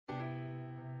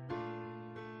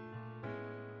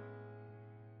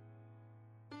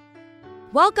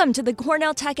Welcome to the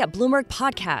Cornell Tech at Bloomberg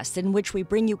podcast, in which we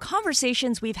bring you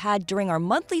conversations we've had during our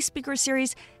monthly speaker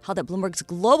series held at Bloomberg's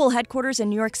global headquarters in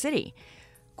New York City.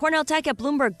 Cornell Tech at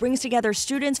Bloomberg brings together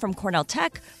students from Cornell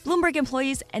Tech, Bloomberg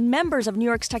employees, and members of New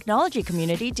York's technology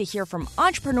community to hear from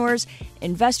entrepreneurs,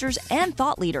 investors, and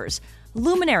thought leaders,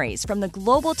 luminaries from the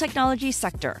global technology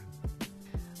sector.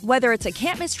 Whether it's a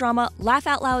can't-miss drama,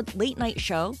 laugh-out-loud late-night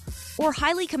show, or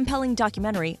highly compelling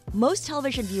documentary, most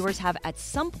television viewers have at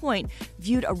some point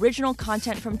viewed original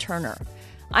content from Turner.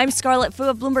 I'm Scarlett Fu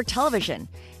of Bloomberg Television.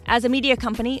 As a media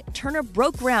company, Turner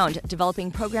broke ground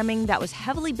developing programming that was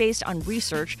heavily based on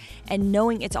research and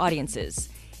knowing its audiences.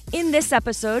 In this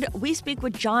episode, we speak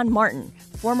with John Martin,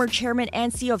 former chairman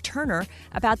and CEO of Turner,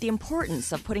 about the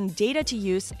importance of putting data to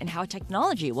use and how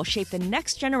technology will shape the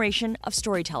next generation of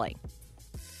storytelling.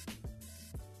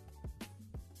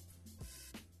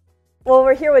 Well,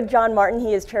 we're here with John Martin.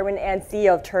 He is chairman and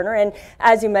CEO of Turner. And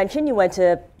as you mentioned, you went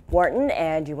to Wharton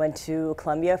and you went to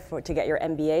Columbia to get your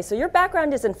MBA. So your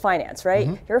background is in finance, right?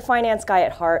 Mm-hmm. You're a finance guy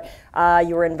at heart.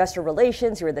 You were in investor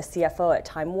relations. You were the CFO at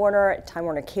Time Warner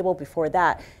Cable before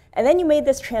that. And then you made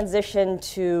this transition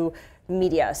to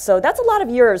media. So that's a lot of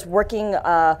years working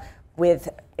with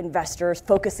investors,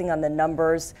 focusing on the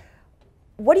numbers.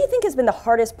 What do you think has been the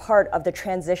hardest part of the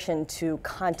transition to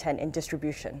content and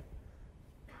distribution?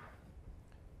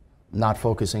 Not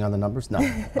focusing on the numbers? No.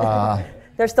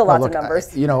 There's still lots of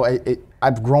numbers.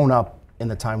 I've grown up in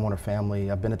the Time Warner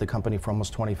family. I've been at the company for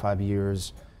almost 25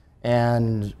 years.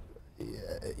 And,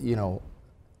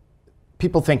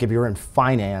 people think if you're in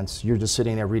finance, you're just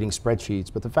sitting there reading spreadsheets.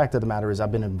 But the fact of the matter is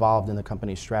I've been involved in the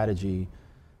company's strategy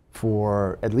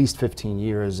for at least 15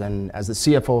 years. And as the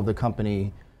CFO of the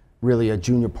company, really a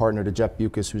junior partner to Jeff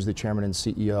Bewkes, who's the chairman and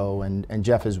CEO. And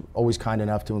Jeff is always kind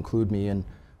enough to include me in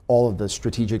all of the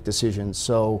strategic decisions.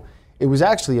 So it was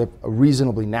actually a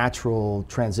reasonably natural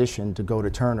transition to go to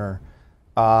Turner,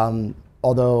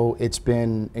 although it's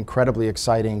been incredibly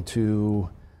exciting to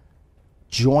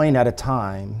join at a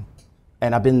time,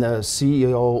 and I've been the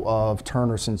CEO of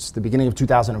Turner since the beginning of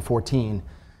 2014.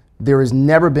 There has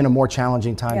never been a more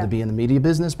challenging time to be in the media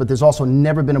business, but there's also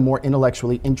never been a more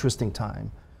intellectually interesting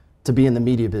time to be in the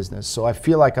media business. So I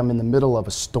feel like I'm in the middle of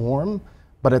a storm,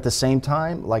 but at the same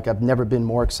time, like I've never been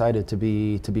more excited to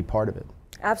be part of it.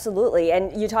 Absolutely,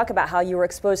 and you talk about how you were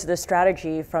exposed to this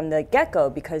strategy from the get-go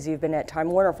because you've been at Time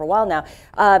Warner for a while now.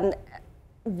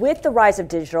 With the rise of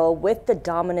digital, with the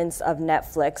dominance of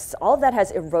Netflix, all of that has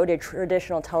eroded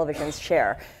traditional television's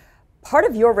share. Part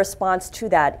of your response to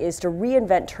that is to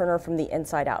reinvent Turner from the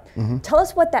inside out. Mm-hmm. Tell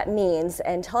us what that means,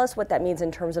 and tell us what that means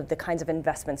in terms of the kinds of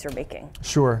investments you're making.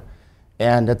 Sure.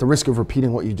 And at the risk of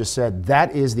repeating what you just said,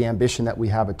 that is the ambition that we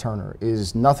have at Turner,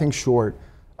 is nothing short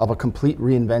of a complete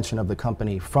reinvention of the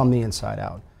company from the inside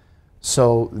out.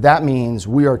 So that means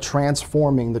we are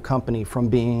transforming the company from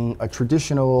being a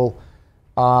traditional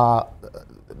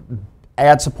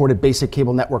ad-supported basic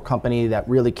cable network company that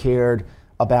really cared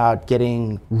about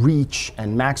getting reach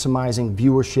and maximizing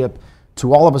viewership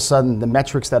to all of a sudden the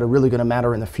metrics that are really going to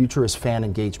matter in the future is fan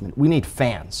engagement. We need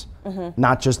fans,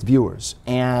 not just viewers.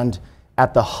 And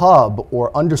at the hub,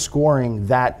 or underscoring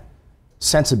that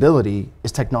sensibility,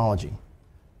 is technology.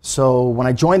 So when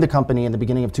I joined the company in the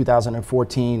beginning of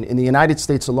 2014, in the United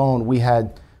States alone, we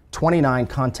had 29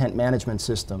 content management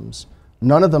systems.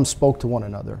 None of them spoke to one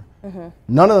another. Mm-hmm.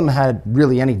 None of them had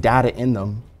really any data in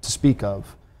them to speak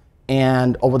of.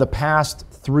 And over the past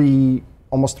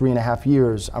almost 3.5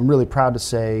 years, I'm really proud to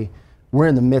say we're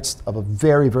in the midst of a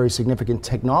very, very significant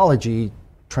technology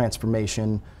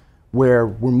transformation where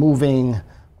we're moving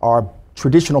our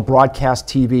traditional broadcast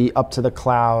TV up to the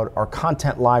cloud, our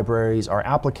content libraries, our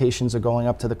applications are going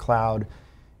up to the cloud,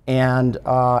 and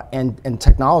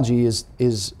technology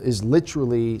is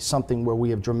literally something where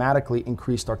we have dramatically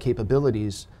increased our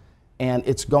capabilities, and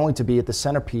it's going to be at the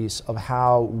centerpiece of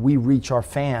how we reach our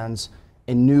fans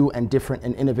in new and different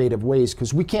and innovative ways,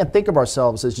 because we can't think of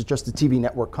ourselves as just a TV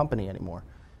network company anymore.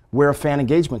 We're a fan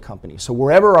engagement company. So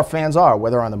wherever our fans are,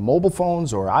 whether on the mobile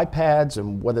phones or iPads,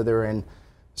 and whether they're in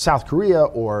South Korea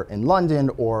or in London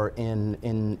or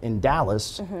in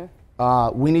Dallas,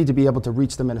 we need to be able to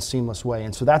reach them in a seamless way.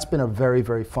 And so that's been a very,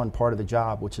 very fun part of the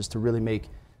job, which is to really make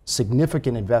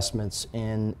significant investments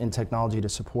in technology to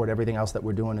support everything else that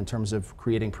we're doing in terms of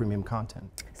creating premium content.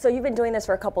 So you've been doing this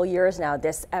for a couple years now,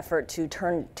 this effort to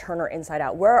turn Turner inside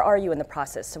out. Where are you in the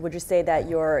process? So would you say that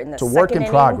you're in the second inning? It's a work in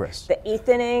progress. The 8th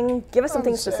inning? Give us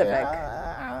something specific.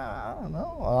 I don't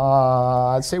know.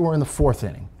 I'd say we're in the 4th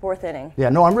inning. 4th inning. Yeah,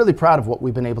 no, I'm really proud of what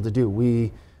we've been able to do.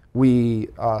 We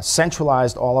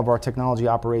centralized all of our technology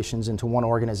operations into one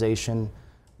organization.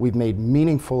 We've made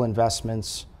meaningful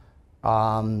investments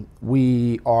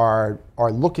We are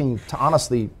looking to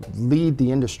honestly lead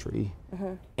the industry.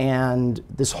 And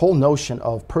this whole notion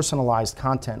of personalized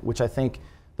content, which I think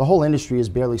the whole industry is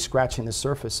barely scratching the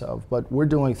surface of, but we're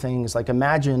doing things like,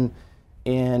 imagine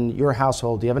in your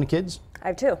household, do you have any kids? I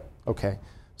have 2. Okay,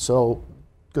 so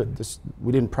good.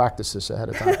 We didn't practice this ahead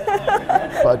of time.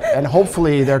 And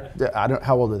hopefully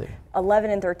how old are they?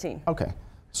 11 and 13. Okay.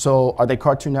 So are they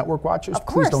Cartoon Network watchers? Of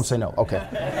course. Please don't say no. Okay.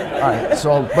 All right.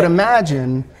 So, but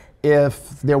imagine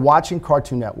if they're watching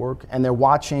Cartoon Network and they're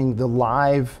watching the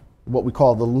live, what we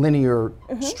call the linear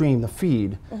stream, the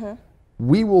feed.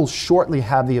 We will shortly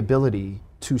have the ability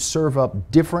to serve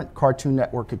up different Cartoon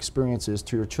Network experiences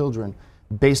to your children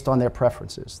based on their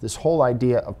preferences. This whole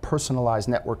idea of personalized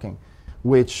networking,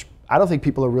 which I don't think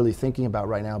people are really thinking about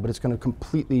right now, but it's going to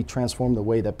completely transform the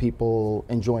way that people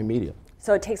enjoy media.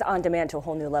 So it takes on-demand to a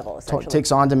whole new level, essentially. It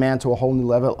takes on-demand to a whole new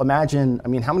level. Imagine, I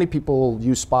mean, how many people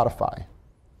use Spotify?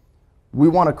 We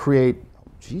want to create,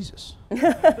 Jesus, it's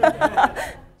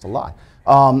a lot.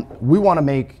 We want to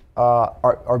make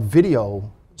our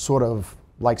video sort of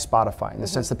like Spotify, in the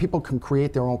sense that people can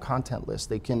create their own content list.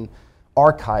 They can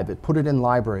archive it, put it in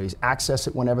libraries, access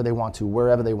it whenever they want to,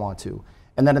 wherever they want to.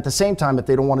 And then at the same time, if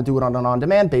they don't want to do it on an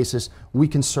on-demand basis, we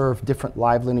can serve different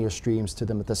live linear streams to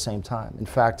them at the same time. In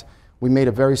fact, we made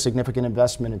a very significant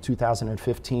investment in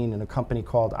 2015 in a company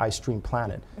called iStream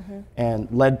Planet, and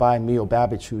led by Mio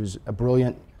Babic, who's a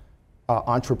brilliant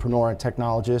entrepreneur and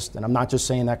technologist. And I'm not just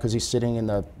saying that because he's sitting in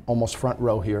the almost front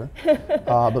row here,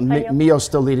 but Mio's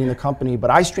still leading the company. But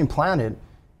iStream Planet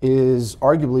is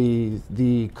arguably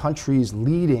the country's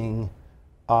leading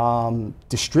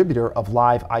distributor of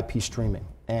live IP streaming.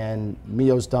 And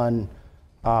Mio's done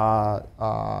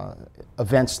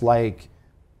events like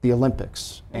the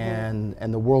Olympics and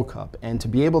the World Cup. And to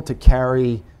be able to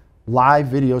carry live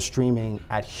video streaming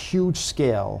at huge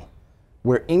scale,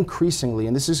 where increasingly,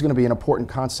 and this is going to be an important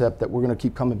concept that we're going to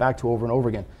keep coming back to over and over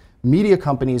again, media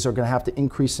companies are going to have to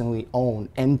increasingly own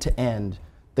end-to-end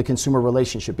the consumer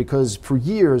relationship, because for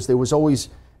years there was always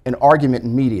an argument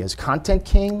in media: is content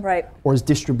king or is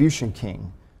distribution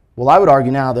king? Well, I would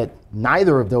argue now that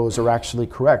neither of those are actually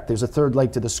correct. There's a third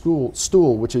leg to the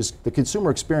stool, which is the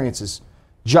consumer experience is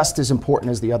just as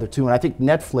important as the other two. And I think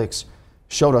Netflix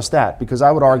showed us that, because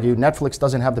I would argue Netflix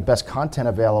doesn't have the best content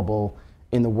available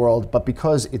in the world, but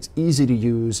because it's easy to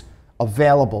use,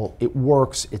 available, it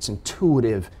works, it's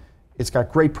intuitive, it's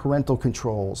got great parental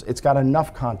controls, it's got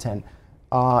enough content.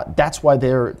 That's why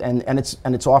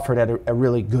it's offered at a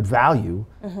really good value.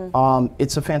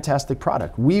 It's a fantastic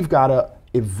product. We've got to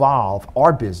evolve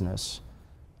our business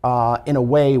in a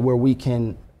way where we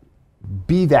can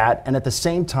be that, and at the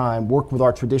same time work with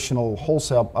our traditional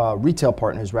wholesale retail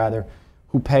partners, rather,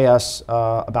 who pay us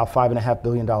about $5.5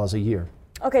 billion a year.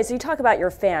 Okay, so you talk about your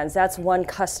fans, that's one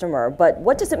customer, but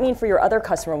what does it mean for your other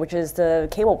customer, which is the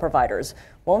cable providers?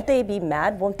 Won't they be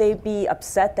mad? Won't they be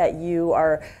upset that you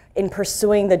are in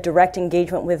pursuing the direct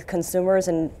engagement with consumers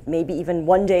and maybe even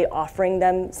one day offering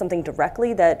them something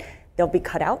directly, that they'll be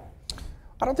cut out?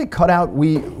 I don't think cut out.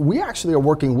 We actually are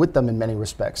working with them in many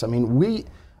respects. I mean, we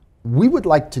would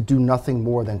like to do nothing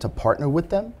more than to partner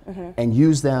with them and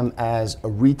use them as a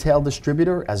retail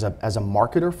distributor, as a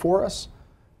marketer for us.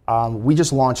 We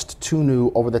just launched 2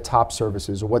 new over-the-top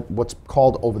services, or what's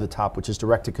called over-the-top, which is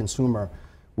direct-to-consumer.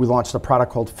 We launched a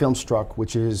product called Filmstruck,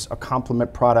 which is a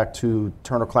complement product to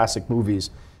Turner Classic Movies.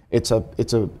 It's a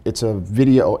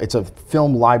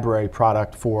film library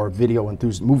product for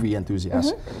movie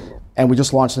enthusiasts. And we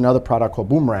just launched another product called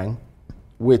Boomerang,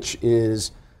 which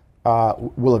is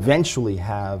will eventually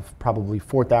have probably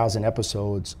 4,000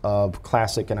 episodes of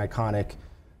classic and iconic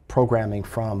programming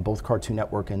from both Cartoon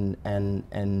Network and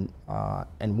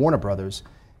Warner Brothers.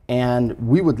 And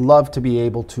we would love to be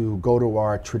able to go to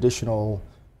our traditional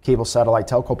cable satellite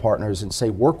telco partners and say,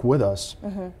 work with us,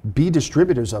 be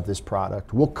distributors of this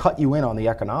product, we'll cut you in on the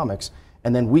economics,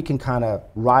 and then we can kind of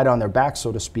ride on their back,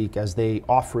 so to speak, as they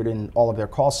offer it in all of their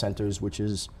call centers, which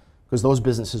is, because those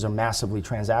businesses are massively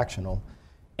transactional.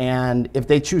 And if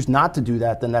they choose not to do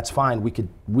that, then that's fine. We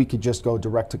could just go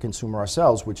direct to consumer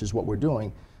ourselves, which is what we're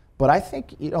doing. But I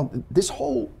think, this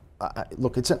whole,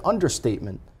 look, it's an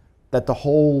understatement that the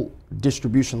whole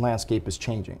distribution landscape is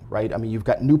changing, right? I mean, you've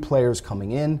got new players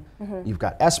coming in, you've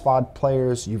got SVOD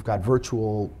players, you've got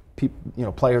virtual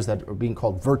players that are being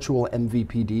called virtual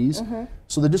MVPDs.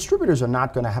 So the distributors are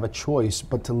not going to have a choice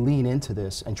but to lean into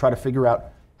this and try to figure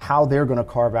out how they're going to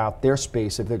carve out their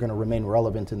space if they're going to remain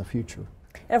relevant in the future.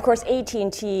 And of course,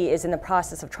 AT&T is in the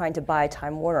process of trying to buy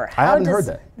Time Warner. I haven't heard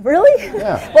that. Really?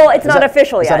 Yeah. Well, it's not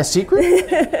official yet. Is that a secret?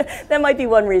 That might be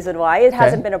one reason why. It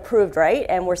hasn't been approved, right?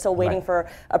 And we're still waiting for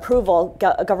approval,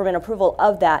 government approval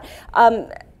of that.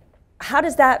 How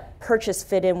does that purchase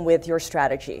fit in with your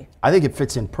strategy? I think it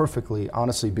fits in perfectly,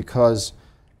 honestly, because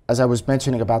as I was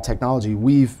mentioning about technology,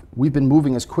 we've been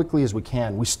moving as quickly as we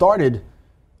can. We started,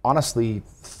 honestly,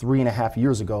 3.5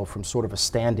 years ago from sort of a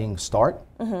standing start,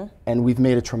 and we've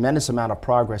made a tremendous amount of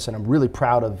progress, and I'm really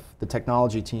proud of the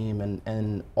technology team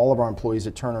and all of our employees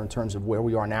at Turner in terms of where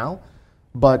we are now.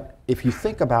 But if you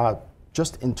think about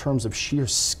just in terms of sheer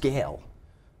scale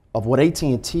of what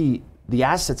AT&T, the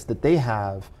assets that they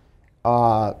have,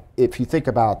 if you think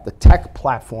about the tech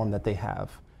platform that they have,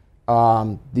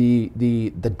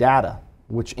 the data,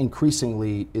 which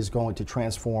increasingly is going to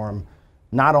transform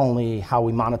not only how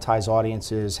we monetize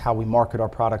audiences, how we market our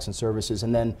products and services,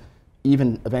 and then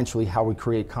even eventually how we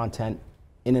create content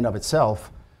in and of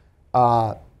itself.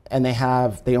 And they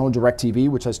own DirecTV,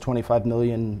 which has 25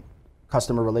 million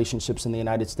customer relationships in the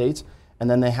United States, and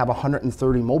then they have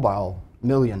 130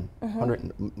 million,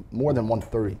 more than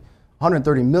 130.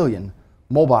 130 million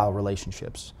mobile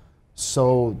relationships.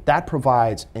 So that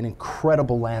provides an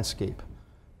incredible landscape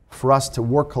for us to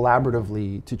work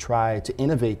collaboratively to try to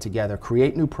innovate together,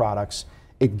 create new products.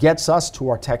 It gets us to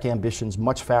our tech ambitions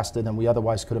much faster than we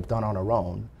otherwise could have done on our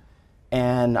own.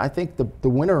 And I think the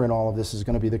winner in all of this is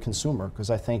going to be the consumer, because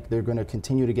I think they're going to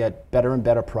continue to get better and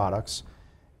better products,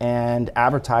 and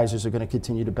advertisers are going to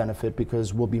continue to benefit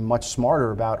because we'll be much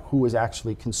smarter about who is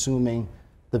actually consuming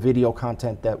the video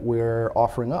content that we're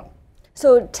offering up.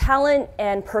 So talent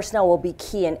and personnel will be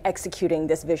key in executing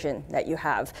this vision that you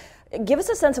have. Give us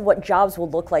a sense of what jobs will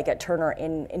look like at Turner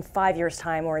in 5 years'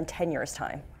 time or in 10 years'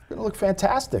 time. It's going to look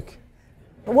fantastic.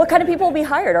 What kind of people will be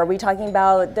hired? Are we talking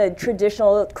about the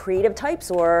traditional creative types,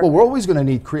 or? Well, we're always going to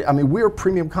need we're a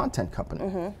premium content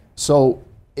company. So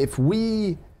if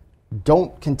we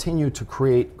don't continue to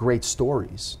create great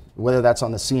stories, whether that's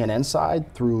on the CNN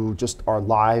side through just our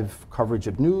live coverage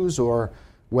of news, or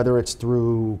whether it's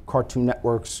through Cartoon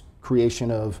Network's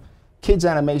creation of kids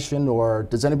animation, or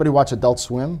does anybody watch Adult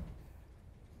Swim?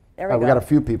 There we go. We got a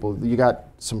few people. You got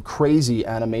some crazy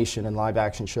animation and live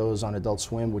action shows on Adult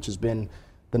Swim, which has been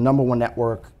the #1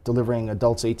 network delivering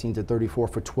adults 18 to 34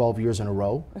 for 12 years in a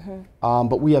row.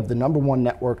 But we have the #1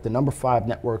 network, the #5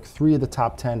 network, 3 of the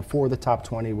top 10, 4 of the top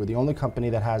 20. We're the only company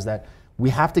that has that. We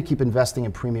have to keep investing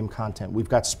in premium content. We've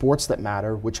got sports that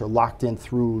matter, which are locked in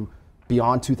through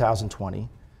beyond 2020.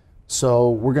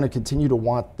 So we're going to continue to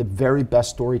want the very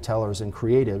best storytellers and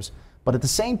creatives. But at the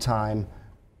same time,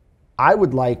 I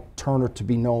would like Turner to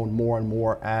be known more and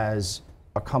more as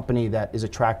a company that is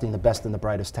attracting the best and the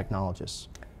brightest technologists.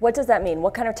 What does that mean?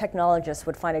 What kind of technologists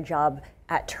would find a job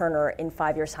at Turner in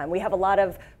 5 years' time? We have a lot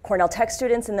of Cornell Tech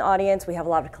students in the audience. We have a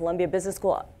lot of Columbia Business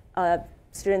School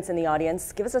students in the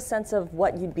audience. Give us a sense of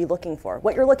what you'd be looking for,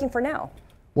 what you're looking for now.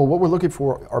 Well, what we're looking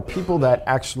for are people that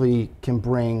actually can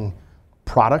bring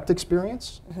product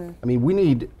experience. I mean, we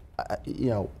need,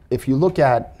 if you look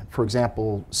at, for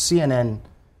example, CNN's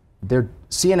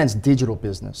digital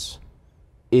business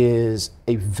is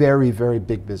a very, very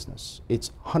big business.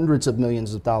 It's hundreds of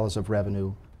millions of dollars of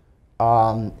revenue.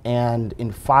 And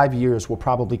in 5 years, will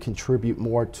probably contribute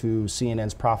more to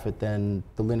CNN's profit than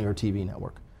the linear TV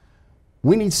network.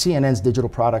 We need CNN's digital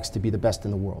products to be the best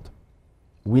in the world.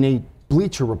 We need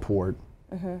Bleacher Report,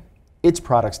 its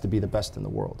products to be the best in the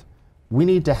world. We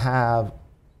need to have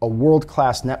a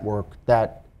world-class network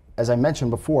that, as I mentioned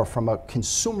before, from a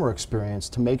consumer experience,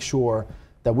 to make sure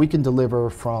that we can deliver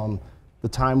from the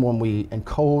time when we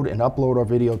encode and upload our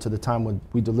video to the time when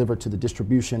we deliver to the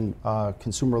distribution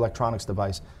consumer electronics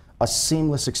device, a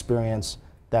seamless experience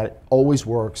that always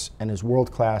works and is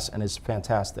world-class and is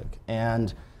fantastic.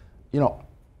 And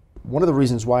one of the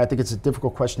reasons why I think it's a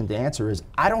difficult question to answer is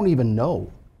I don't even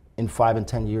know in 5 and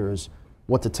 10 years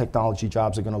what the technology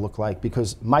jobs are going to look like,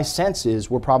 because my sense is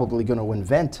we're probably going to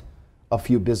invent a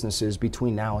few businesses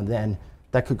between now and then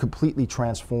that could completely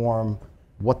transform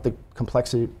what the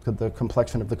complexion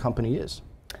of the company is.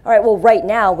 All right, well, right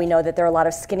now we know that there are a lot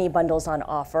of skinny bundles on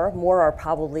offer. More are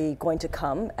probably going to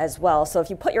come as well. So if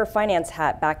you put your finance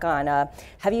hat back on,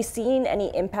 have you seen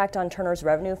any impact on Turner's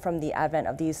revenue from the advent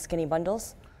of these skinny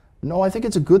bundles? No, I think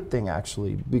it's a good thing,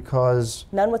 actually, because...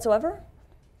 None whatsoever?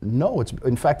 No,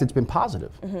 in fact, it's been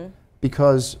positive.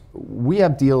 Because we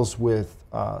have deals with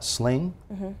Sling,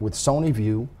 with Sony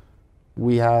View.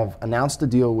 We have announced a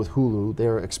deal with Hulu.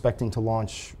 They're expecting to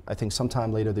launch, I think,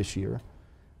 sometime later this year.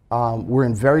 We're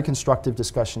in very constructive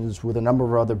discussions with a number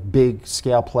of other big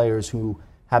scale players who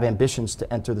have ambitions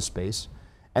to enter the space.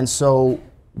 And so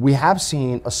we have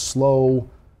seen a slow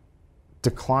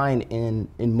decline in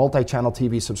multi-channel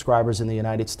TV subscribers in the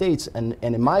United States. And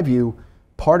in my view,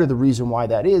 part of the reason why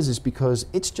that is because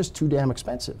it's just too damn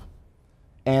expensive.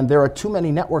 And there are too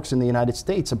many networks in the United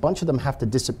States. A bunch of them have to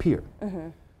disappear.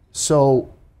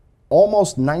 So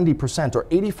almost 90% or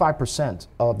 85%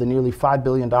 of the nearly $5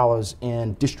 billion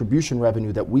in distribution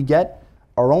revenue that we get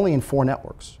are only in 4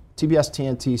 networks: TBS,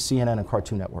 TNT, CNN, and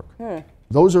Cartoon Network.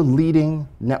 Those are leading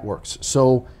networks.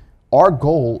 So our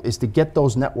goal is to get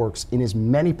those networks in as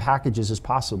many packages as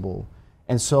possible.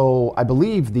 And so I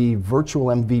believe the virtual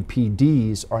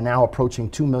MVPDs are now approaching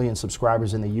 2 million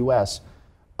subscribers in the US.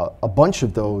 A bunch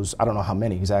of those, I don't know how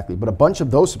many exactly, but a bunch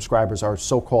of those subscribers are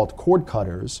so-called cord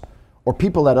cutters, or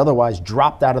people that otherwise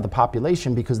dropped out of the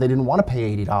population because they didn't want to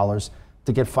pay $80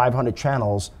 to get 500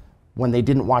 channels when they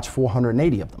didn't watch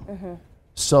 480 of them.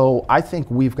 So I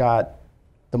think we've got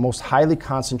the most highly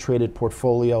concentrated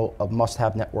portfolio of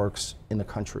must-have networks in the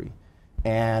country.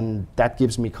 And that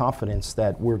gives me confidence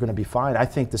that we're going to be fine. I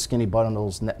think the skinny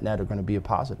bundles net are going to be a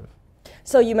positive.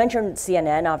 So you mentioned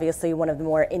CNN, obviously one of the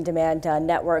more in-demand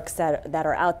networks that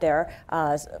are out there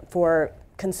for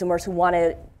consumers who want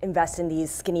to invest in these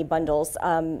skinny bundles.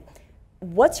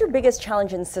 What's your biggest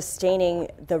challenge in sustaining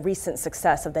the recent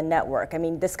success of the network? I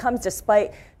mean, this comes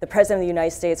despite the President of the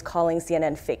United States calling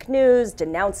CNN fake news,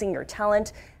 denouncing your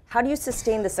talent. How do you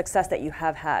sustain the success that you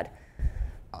have had?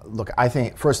 Look, I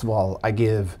think, first of all, I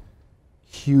give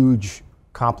huge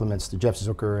compliments to Jeff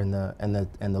Zucker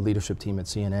and the leadership team at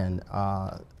CNN.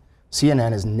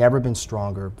 CNN has never been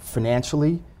stronger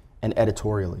financially and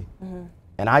editorially.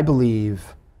 And I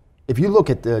believe, if you look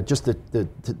at the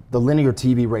linear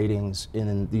TV ratings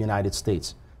in the United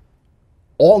States,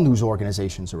 all news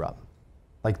organizations are up.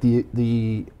 Like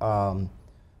the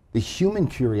human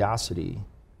curiosity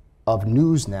of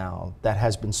news now that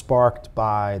has been sparked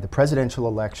by the presidential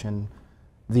election,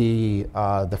 the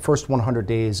first 100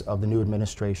 days of the new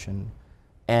administration,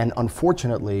 and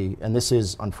unfortunately, and this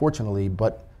is unfortunately,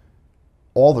 but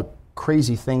all the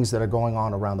crazy things that are going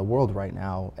on around the world right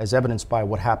now, as evidenced by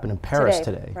what happened in Paris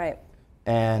today. Right.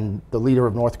 And the leader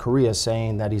of North Korea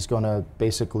saying that he's going to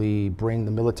basically bring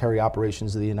the military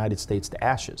operations of the United States to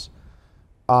ashes.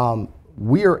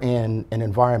 We are in an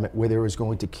environment where there is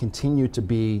going to continue to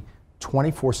be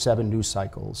 24/7 news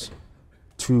cycles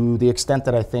to the extent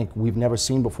that I think we've never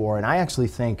seen before. And I actually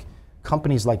think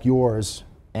companies like yours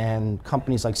and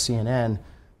companies like CNN,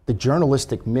 the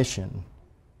journalistic mission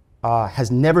has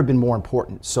never been more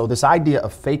important. So this idea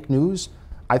of fake news,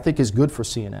 I think, is good for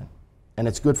CNN. And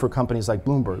it's good for companies like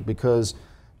Bloomberg, because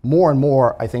more and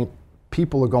more, I think,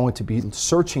 people are going to be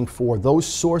searching for those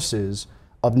sources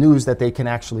of news that they can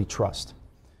actually trust.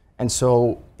 And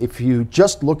so if you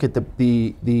just look at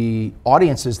the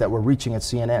audiences that we're reaching at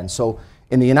CNN, so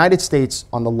in the United States,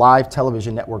 on the live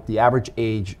television network, the average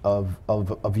age of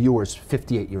viewers,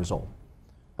 58 years old.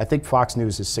 I think Fox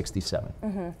News is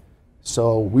 67.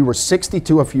 So we were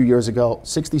 62 a few years ago,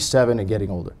 67 and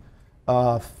getting older.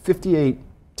 58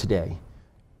 today.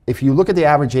 If you look at the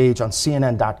average age on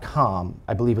CNN.com,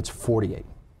 I believe it's 48.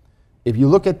 If you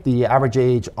look at the average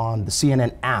age on the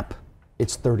CNN app,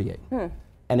 it's 38.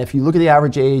 And if you look at the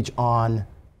average age on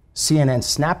CNN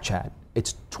Snapchat,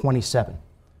 it's 27.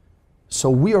 So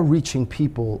we are reaching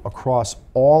people across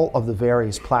all of the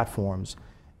various platforms,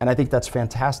 and I think that's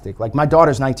fantastic. Like, my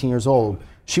daughter's 19 years old.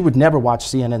 She would never watch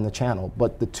CNN, the channel,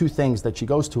 but the two things that she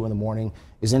goes to in the morning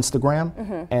is Instagram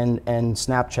and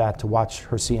Snapchat to watch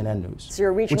her CNN news. So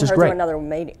you're reaching her through another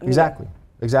medium.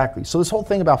 Exactly. So this whole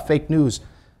thing about fake news,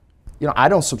 you know, I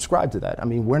don't subscribe to that. I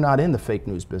mean, we're not in the fake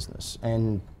news business.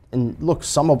 And look,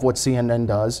 some of what CNN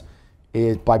does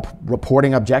is, by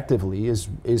reporting objectively, is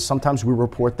sometimes we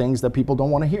report things that people don't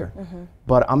want to hear.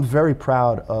 But I'm very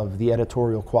proud of the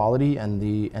editorial quality and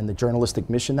the journalistic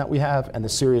mission that we have, and the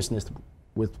seriousness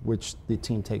with which the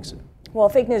team takes it. Well,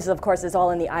 fake news, of course, is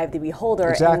all in the eye of the beholder.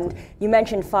 Exactly. And you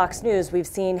mentioned Fox News. We've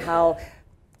seen how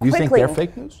quickly... You think they're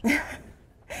fake news?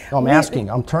 No, I'm asking.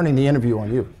 I'm turning the interview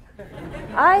on you.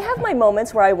 I have my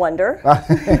moments where I wonder.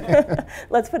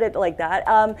 Let's put it like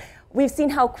that. We've seen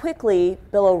how quickly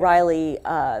Bill O'Reilly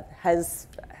has,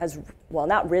 well,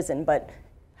 not risen, but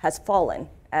has fallen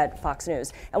at Fox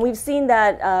News. And we've seen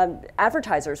that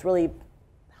advertisers really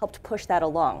helped push that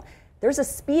along. There's a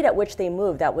speed at which they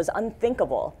move that was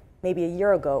unthinkable maybe a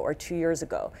year ago or 2 years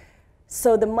ago.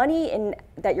 So the money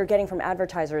that you're getting from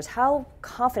advertisers, how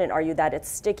confident are you that it's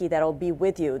sticky, that it'll be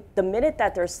with you? The minute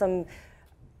that there's some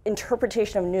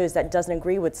interpretation of news that doesn't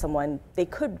agree with someone, they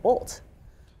could bolt.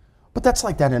 But that's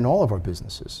like that in all of our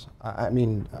businesses. I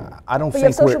mean, I don't think But you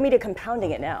have social media compounding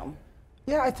it now.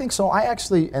 Yeah, I think so. I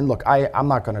actually, and look, I'm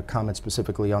not going to comment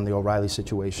specifically on the O'Reilly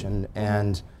situation,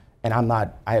 and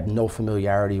I have no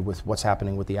familiarity with what's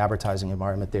happening with the advertising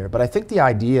environment there. But I think the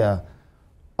idea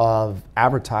of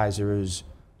advertisers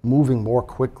moving more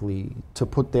quickly to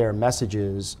put their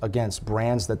messages against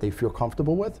brands that they feel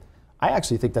comfortable with, I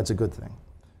actually think that's a good thing.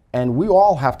 And we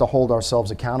all have to hold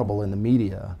ourselves accountable in the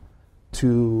media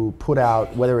to put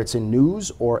out, whether it's in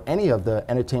news or any of the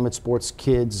entertainment, sports,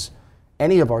 kids,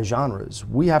 any of our genres,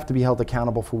 we have to be held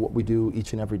accountable for what we do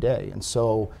each and every day. And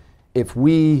so if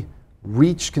we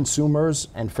reach consumers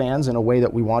and fans in a way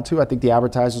that we want to, I think the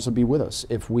advertisers will be with us.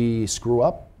 If we screw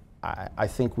up, I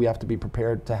think we have to be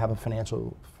prepared to have a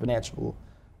financial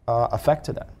effect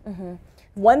to that. Mm-hmm.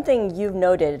 One thing you've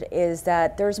noted is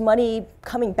that there's money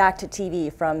coming back to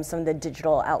TV from some of the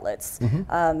digital outlets.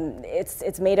 Mm-hmm.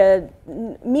 It's made a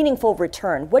meaningful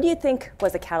return. What do you think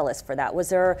was the catalyst for that? Was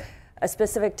there a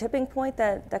specific tipping point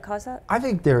that caused that? I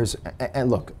think there's, and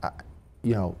look,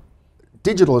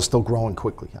 digital is still growing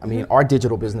quickly. I mean, our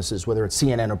digital businesses, whether it's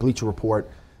CNN or Bleacher Report,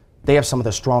 they have some of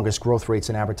the strongest growth rates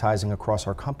in advertising across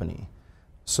our company.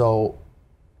 So,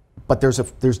 but there's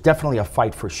definitely a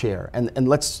fight for share. And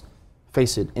let's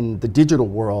face it, in the digital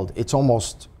world, it's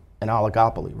almost an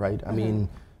oligopoly, right? Mm-hmm. I mean,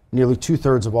 nearly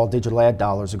 2/3 of all digital ad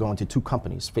dollars are going to two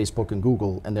companies, Facebook and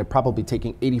Google, and they're probably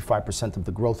taking 85% of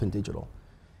the growth in digital.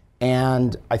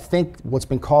 And I think what's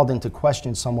been called into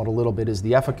question somewhat a little bit is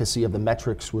the efficacy of the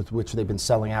metrics with which they've been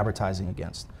selling advertising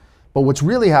against. But what's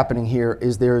really happening here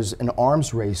is there's an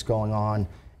arms race going on,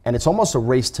 and it's almost a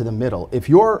race to the middle. If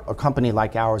you're a company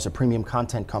like ours, a premium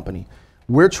content company,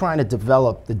 we're trying to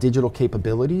develop the digital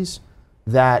capabilities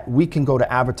that we can go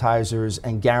to advertisers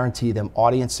and guarantee them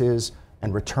audiences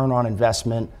and return on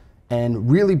investment and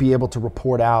really be able to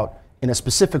report out in a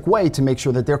specific way to make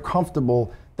sure that they're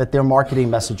comfortable that their marketing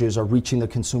messages are reaching the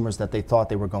consumers that they thought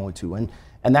they were going to.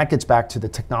 And that gets back to the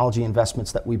technology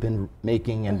investments that we've been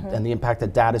making and the impact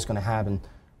that data is going to have in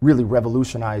really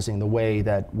revolutionizing the way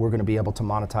that we're going to be able to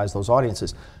monetize those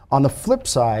audiences. On the flip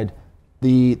side,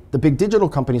 the big digital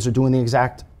companies are doing the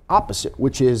exact opposite,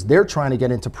 which is they're trying to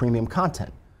get into premium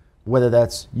content, whether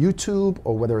that's YouTube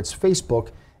or whether it's Facebook,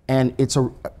 and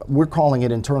we're calling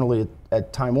it internally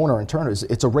at Time Warner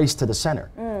it's a race to the center.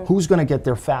 Who's going to get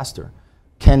there faster?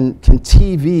 Can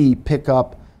TV pick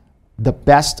up the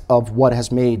best of what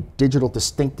has made digital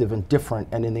distinctive and different,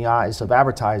 and in the eyes of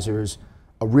advertisers,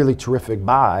 a really terrific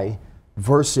buy,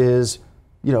 versus,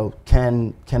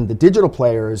 can the digital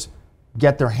players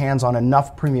get their hands on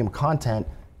enough premium content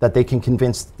that they can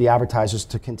convince the advertisers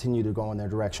to continue to go in their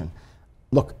direction?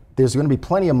 Look, there's going to be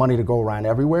plenty of money to go around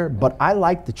everywhere, but I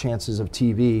like the chances of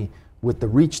TV with the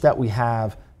reach that we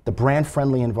have, the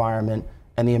brand-friendly environment,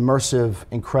 and the immersive,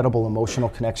 incredible emotional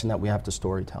connection that we have to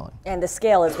storytelling. And the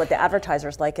scale is what the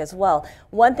advertisers like as well.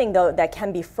 One thing, though, that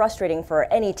can be frustrating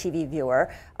for any TV viewer,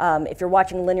 if you're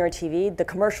watching linear TV, the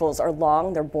commercials are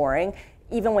long, they're boring.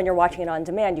 Even when you're watching it on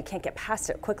demand, you can't get past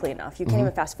it quickly enough. You can't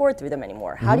even fast forward through them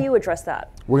anymore. How do you address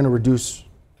that? We're going to reduce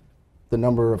the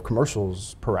number of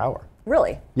commercials per hour.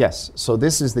 Really? Yes. So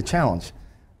this is the challenge.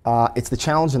 It's the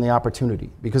challenge and the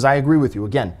opportunity. Because I agree with you.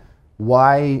 Again,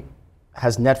 why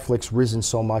has Netflix risen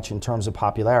so much in terms of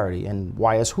popularity, and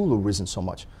why has Hulu risen so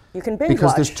much? You can binge because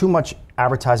watch. There's too much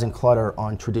advertising clutter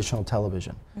on traditional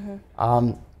television.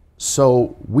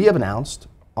 So we have announced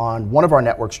on one of our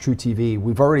networks, True TV,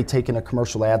 we've already taken a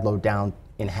commercial ad load down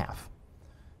in half.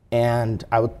 And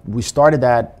we started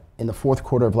that in the fourth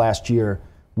quarter of last year.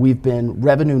 We've been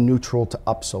revenue neutral to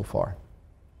up so far.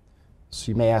 So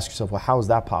you may ask yourself, well, how is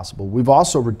that possible? We've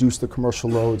also reduced the commercial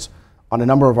loads on a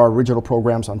number of our original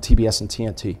programs on TBS and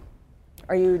TNT.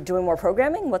 Are you doing more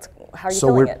programming? How are you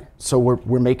filling it? So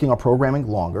we're making our programming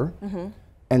longer.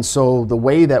 And so the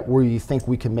way that we think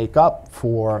we can make up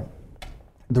for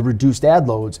the reduced ad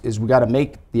loads is we got to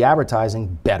make the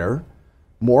advertising better,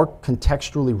 more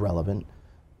contextually relevant.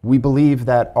 We believe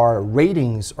that our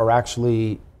ratings are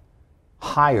actually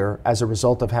higher as a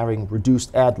result of having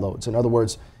reduced ad loads. In other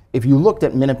words, if you looked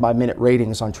at minute-by-minute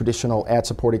ratings on traditional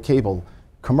ad-supported cable,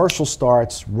 commercial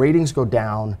starts, ratings go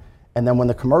down, and then when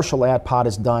the commercial ad pod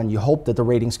is done, you hope that the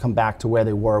ratings come back to where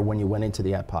they were when you went into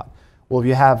the ad pod. Well, if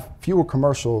you have fewer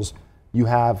commercials, you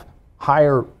have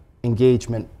higher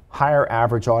engagement, higher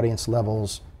average audience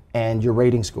levels, and your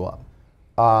ratings go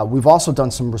up. We've also done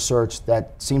some research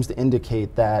that seems to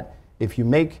indicate that if you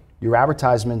make your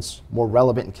advertisements more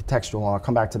relevant and contextual, and I'll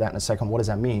come back to that in a second, what does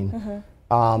that mean?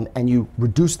 And you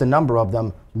reduce the number of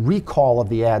them, recall of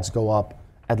the ads go up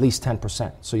at least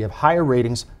 10%. So you have higher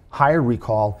ratings, higher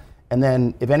recall, and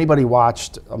then if anybody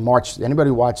watched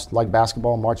like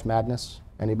basketball, March Madness?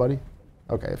 Anybody?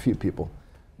 Okay, a few people.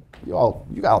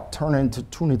 you got to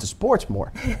tune into sports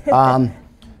more.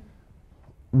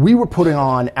 We were putting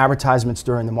on advertisements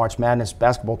during the March Madness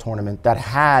basketball tournament that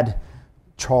had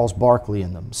Charles Barkley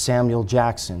in them, Samuel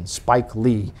Jackson, Spike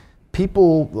Lee.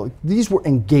 People, these were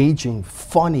engaging,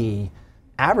 funny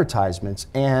advertisements,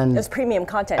 and as premium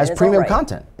content. As premium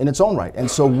content in its own right. And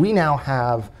so we now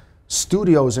have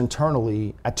studios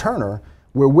internally at Turner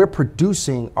where we're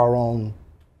producing our own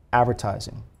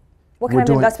advertising. What kind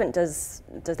of investment does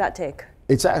that take?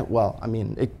 Well, I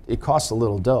mean, it costs a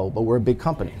little dough, but we're a big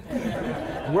company.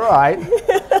 We're all right.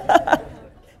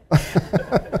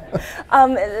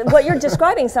 What you're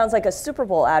describing sounds like a Super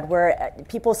Bowl ad where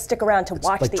people stick around to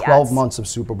watch like the 12 ads. months of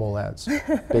Super Bowl ads,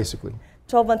 basically.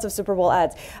 12 months of Super Bowl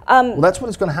ads. Well, that's what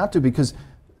it's going to have to, because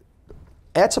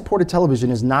ad-supported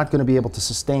television is not going to be able to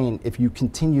sustain if you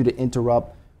continue to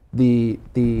interrupt the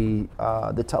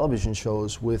television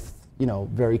shows with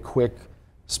very quick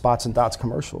spots and dots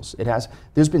commercials.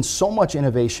 There's been so much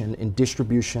innovation in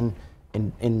distribution,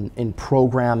 in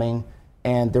programming,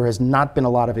 and there has not been a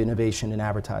lot of innovation in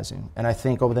advertising. And I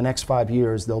think over the next 5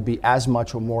 years, there'll be as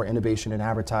much or more innovation in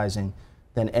advertising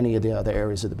than any of the other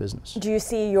areas of the business. Do you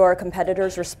see your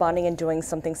competitors responding and doing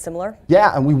something similar?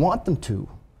 Yeah, and we want them to,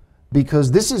 because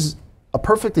this is a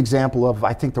perfect example of,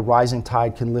 I think, the rising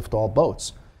tide can lift all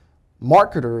boats.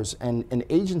 Marketers and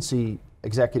agency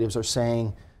executives are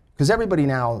saying, because everybody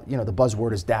now, the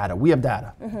buzzword is data. We have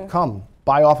data. Come,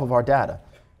 buy off of our data.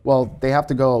 Well, they have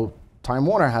to go, Time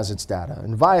Warner has its data,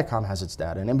 and Viacom has its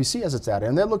data, and NBC has its data,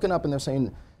 and they're looking up and they're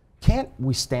saying, can't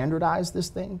we standardize this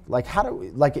thing?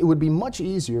 It would be much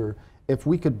easier if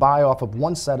we could buy off of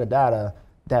one set of data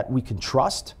that we can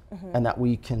trust and that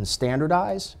we can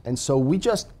standardize. And so we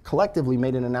just collectively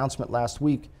made an announcement last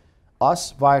week,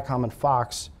 us, Viacom, and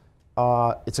Fox.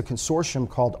 It's a consortium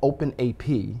called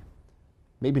OpenAP.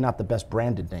 Maybe not the best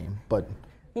branded name, but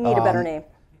you need a better name.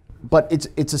 But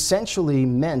it's essentially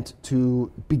meant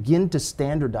to begin to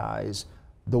standardize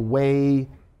the way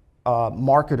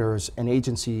marketers and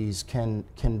agencies can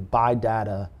buy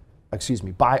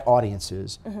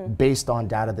audiences based on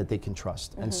data that they can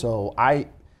trust. And so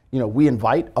we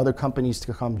invite other companies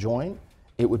to come join.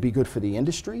 It would be good for the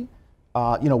industry.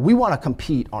 We want to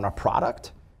compete on our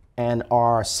product and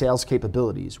our sales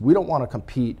capabilities. We don't want to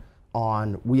compete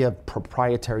on, we have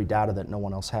proprietary data that no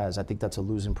one else has. I think that's a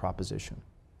losing proposition.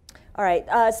 All right,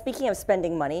 speaking of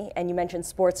spending money, and you mentioned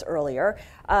sports earlier,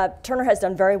 Turner has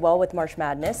done very well with March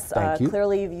Madness. Thank you.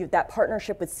 Clearly, that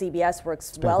partnership with CBS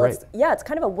works well. Great. It's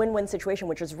kind of a win-win situation,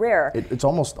 which is rare. It's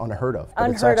almost unheard of.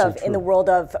 Unheard of in the world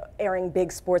of airing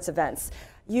big sports events.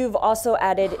 You've also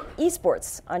added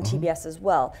esports on TBS as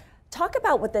well. Talk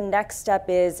about what the next step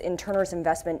is in Turner's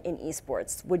investment in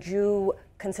esports. Would you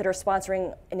consider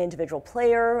sponsoring an individual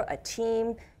player, a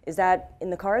team? Is that in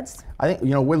the cards? I think,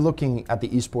 we're looking at the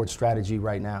esports strategy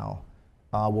right now.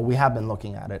 We have been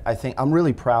looking at it. I think I'm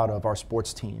really proud of our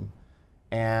sports team.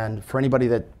 And for anybody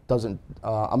that doesn't,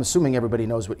 I'm assuming everybody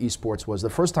knows what esports was. The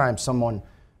first time someone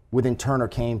within Turner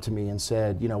came to me and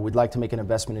said, we'd like to make an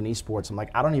investment in esports, I'm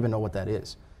like, I don't even know what that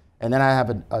is. And then I have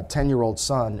a 10-year-old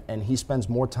son, and he spends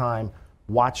more time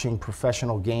watching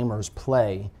professional gamers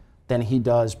play than he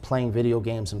does playing video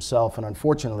games himself. And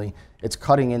unfortunately, it's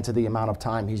cutting into the amount of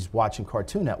time he's watching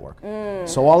Cartoon Network.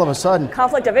 So all of a sudden,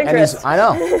 conflict of interest. I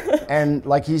know. And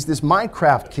he's this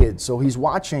Minecraft kid, so he's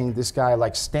watching this guy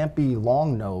like Stampy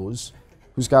Longnose,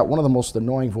 who's got one of the most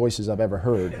annoying voices I've ever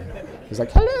heard. He's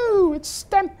like, hello, it's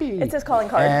Stampy. It's his calling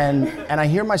card. And I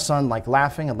hear my son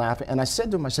laughing and laughing, and I said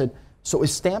to him, so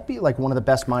is Stampy one of the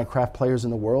best Minecraft players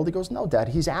in the world? He goes, no, Dad,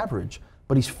 he's average,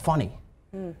 but he's funny.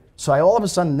 So all of a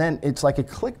sudden then, it's like it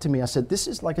clicked to me. I said, this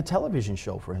is like a television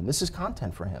show for him. This is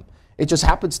content for him. It just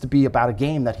happens to be about a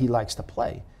game that he likes to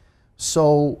play.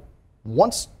 So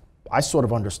once I sort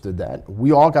of understood that,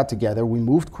 we all got together, we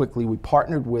moved quickly, we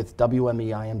partnered with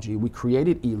WME-IMG, we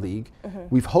created eLeague.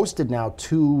 We've hosted now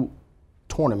 2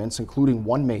 tournaments, including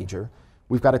 1 major.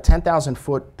 We've got a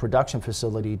 10,000-foot production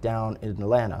facility down in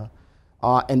Atlanta.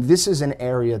 And this is an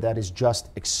area that is just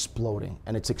exploding,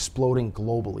 and it's exploding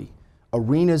globally.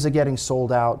 Arenas are getting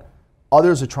sold out.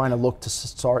 Others are trying to look to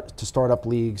start up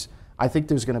leagues. I think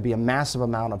there's going to be a massive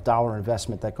amount of dollar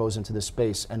investment that goes into this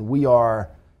space, and we are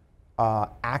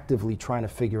actively trying to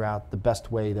figure out the best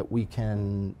way that we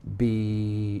can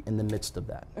be in the midst of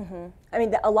that. I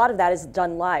mean, a lot of that is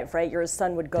done live, right? Your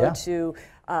son would go to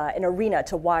an arena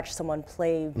to watch someone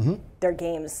play their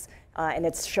games, and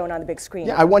it's shown on the big screen.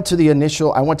 Yeah, I went to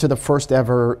the first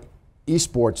ever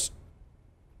esports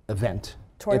event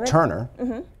at Turner.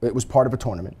 It was part of a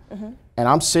tournament. And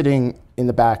I'm sitting in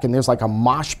the back, and there's like a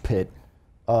mosh pit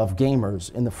of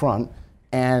gamers in the front.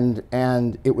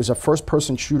 And it was a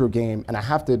first-person shooter game, and I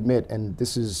have to admit, and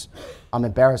I'm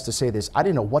embarrassed to say this, I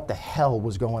didn't know what the hell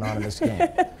was going on in this game.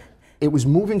 It was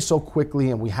moving so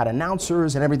quickly, and we had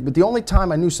announcers and everything, but the only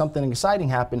time I knew something exciting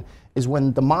happened is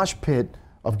when the mosh pit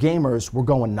of gamers were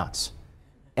going nuts.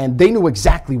 And they knew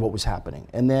exactly what was happening.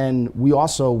 And then we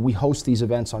host these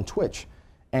events on Twitch.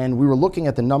 And we were looking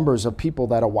at the numbers of people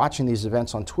that are watching these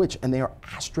events on Twitch, and they are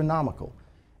astronomical.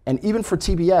 And even for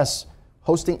TBS,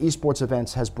 hosting esports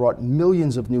events has brought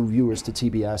millions of new viewers to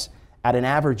TBS at an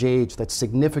average age that's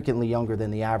significantly younger than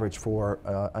the average for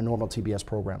a normal TBS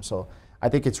program. So I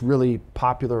think it's really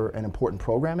popular and important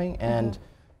programming. And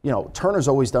Turner's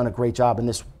always done a great job, and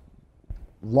this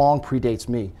long predates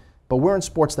me. But we're in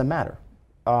sports that matter.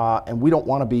 And we don't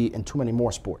want to be in too many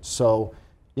more sports. So,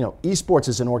 esports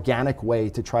is an organic way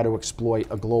to try to exploit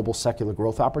a global secular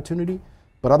growth opportunity.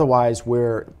 But otherwise,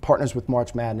 we're partners with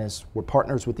March Madness, we're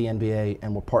partners with the NBA,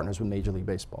 and we're partners with Major League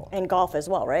Baseball. And golf as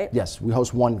well, right? Yes, we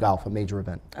host One Golf, a major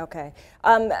event. Okay.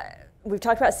 We've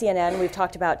talked about CNN, we've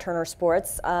talked about Turner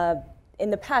Sports. In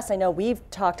the past, I know we've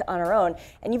talked on our own,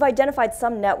 and you've identified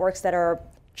some networks that are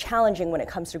challenging when it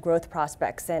comes to growth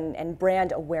prospects and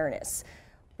brand awareness.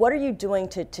 What are you doing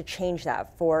to change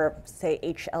that for, say,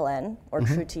 HLN or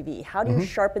truTV? How do you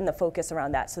sharpen the focus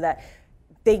around that so that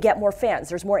they get more fans,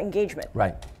 there's more engagement?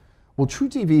 Right. Well,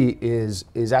 truTV is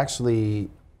actually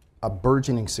a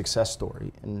burgeoning success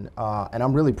story, and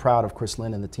I'm really proud of Chris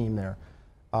Lynn and the team there.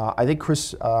 I think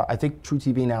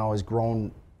truTV now has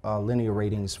grown linear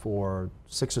ratings for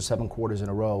 6 or 7 quarters in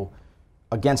a row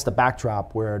against a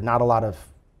backdrop where not a lot of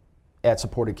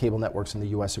ad-supported cable networks in the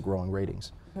U.S. are growing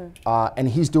ratings. And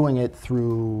he's doing it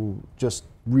through just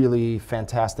really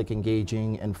fantastic,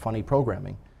 engaging, and funny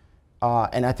programming.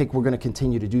 And I think we're going to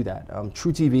continue to do that.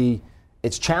 truTV,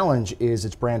 its challenge is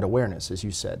its brand awareness, as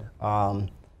you said. I'll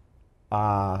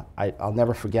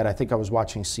never forget, I think I was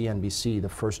watching CNBC the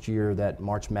first year that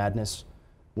March Madness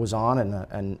was on,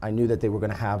 and I knew that they were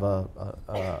going to have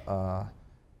a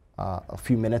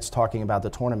few minutes talking about the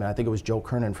tournament. I think it was Joe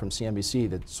Kernan from CNBC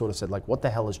that sort of said, like, what the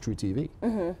hell is truTV?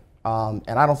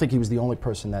 And I don't think he was the only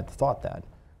person that thought that.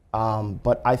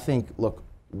 But I think, look,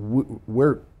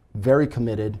 we're very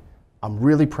committed. I'm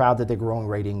really proud that they're growing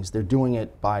ratings. They're doing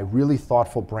it by really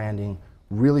thoughtful branding,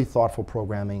 really thoughtful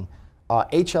programming.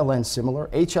 HLN similar.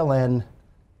 HLN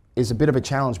is a bit of a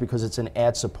challenge because it's an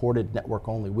ad-supported network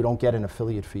only. We don't get an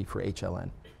affiliate fee for HLN.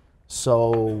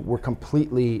 So we're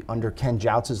completely, under Ken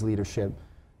Joutz's leadership,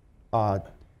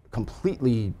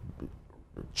 completely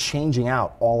changing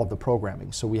out all of the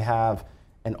programming. So we have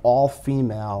an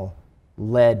all-female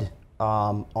led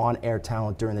on-air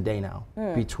talent during the day now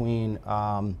between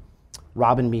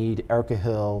Robin Meade, Erica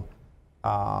Hill,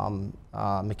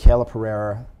 Michaela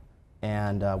Pereira,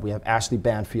 and we have Ashley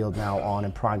Banfield now on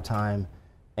in prime time.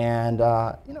 And,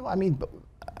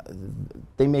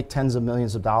 they make tens of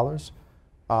millions of dollars.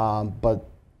 But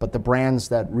the brands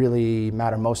that really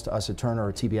matter most to us at Turner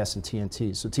are TBS and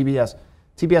TNT. So TBS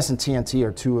and TNT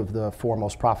are 2 of the 4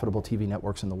 most profitable TV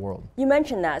networks in the world. You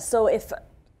mentioned that. So if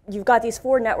you've got these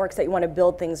 4 networks that you want to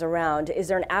build things around, is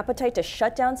there an appetite to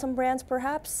shut down some brands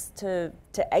perhaps, to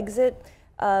exit,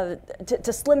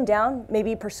 to slim down,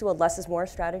 maybe pursue a less is more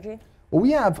strategy?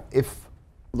 Well,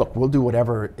 look, we'll do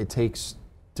whatever it takes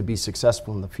to be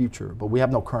successful in the future, but we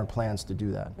have no current plans to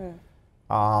do that.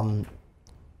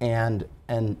 And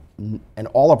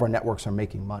all of our networks are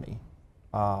making money.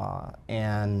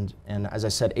 And as I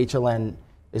said, HLN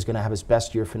is going to have its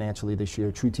best year financially this year.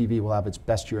 truTV will have its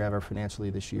best year ever financially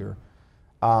this year.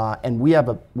 And we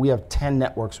have 10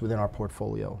 networks within our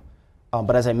portfolio.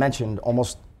 But as I mentioned,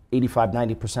 almost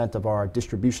 85–90% of our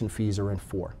distribution fees are in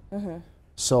 4.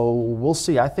 So we'll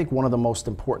see. I think one of the most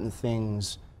important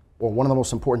things, or one of the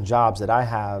most important jobs that I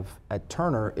have at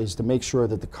Turner, is to make sure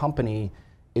that the company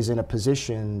is in a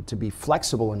position to be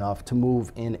flexible enough to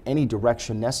move in any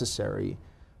direction necessary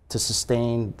to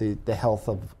sustain the health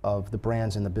of the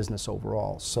brands and the business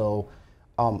overall. So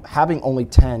having only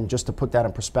 10, just to put that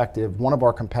in perspective, one of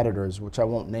our competitors, which I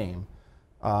won't name,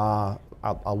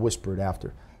 I'll whisper it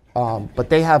after, but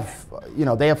they have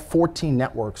 14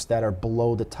 networks that are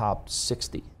below the top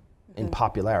 60 in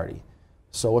popularity.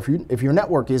 So if your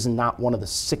network is not one of the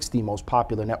 60 most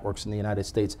popular networks in the United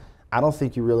States, I don't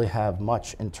think you really have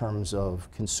much in terms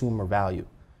of consumer value.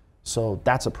 So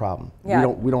that's a problem. Yeah.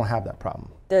 We don't have that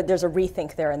problem. There's a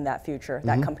rethink there in that future,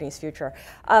 that company's future.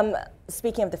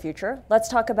 Speaking of the future, let's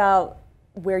talk about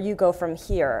where you go from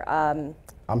here. I'm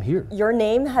here. Your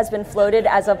name has been floated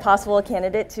as a possible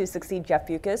candidate to succeed Jeff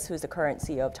Bewkes, who's the current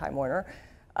CEO of Time Warner.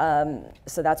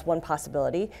 So that's one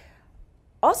possibility.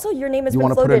 Also, your name has been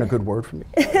floated. You want to put in a good word for me?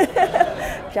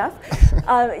 Jeff.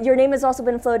 Your name has also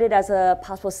been floated as a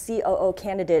possible COO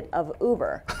candidate of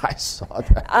Uber. I saw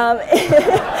that.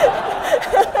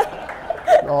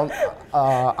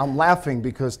 I'm laughing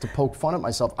because to poke fun at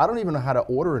myself, I don't even know how to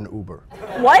order an Uber.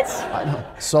 What?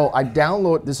 So I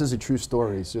download, this is a true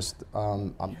story, it's just,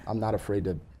 I'm not afraid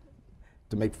to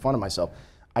make fun of myself.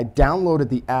 I downloaded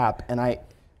the app and I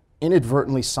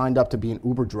inadvertently signed up to be an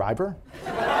Uber driver.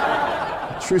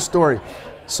 True story.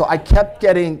 So I kept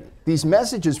getting these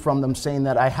messages from them saying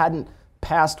that I hadn't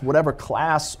passed whatever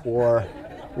class or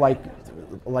like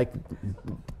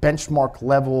benchmark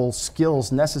level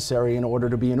skills necessary in order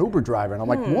to be an Uber driver. And I'm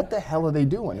like, what the hell are they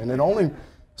doing? And it only,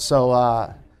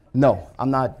 so no, I'm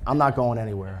not going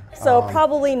anywhere. So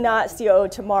probably not COO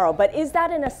tomorrow, but is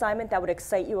that an assignment that would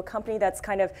excite you? A company that's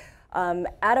kind of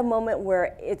at a moment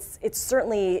where it's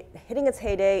certainly hitting its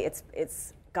heyday,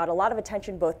 it's got a lot of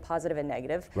attention, both positive and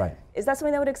negative. Right. Is that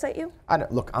something that would excite you?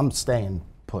 Look, I'm staying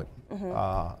put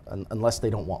unless they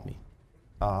don't want me.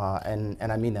 And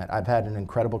I mean that. I've had an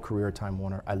incredible career at Time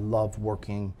Warner. I love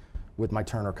working with my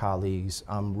Turner colleagues.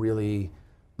 I'm really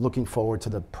looking forward to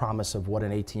the promise of what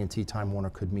an AT&T Time Warner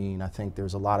could mean. I think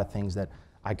there's a lot of things that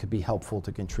I could be helpful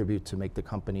to contribute to make the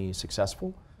company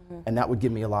successful. And that would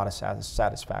give me a lot of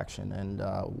satisfaction. And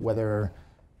whether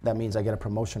that means I get a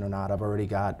promotion or not, I've already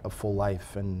got a full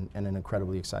life and an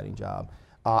incredibly exciting job.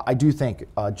 I do think,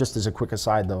 just as a quick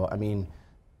aside though, I mean,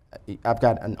 I've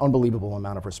got an unbelievable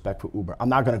amount of respect for Uber. I'm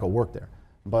not going to go work there,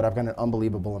 but I've got an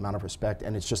unbelievable amount of respect,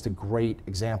 and it's just a great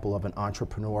example of an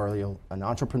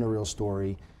entrepreneurial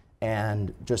story,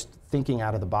 and just thinking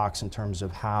out of the box in terms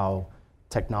of how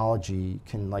technology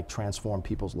can like transform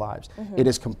people's lives. It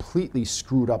has completely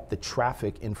screwed up the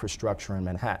traffic infrastructure in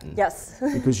Manhattan. Yes.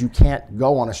 Because you can't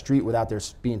go on a street without there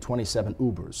being 27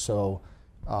 Ubers. So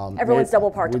everyone's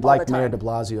double parked all the time. We'd like Mayor de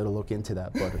Blasio to look into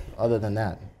that, but other than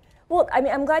that. Well, I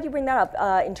mean, I'm glad you bring that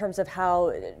up in terms of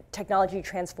how technology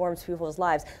transforms people's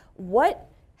lives. What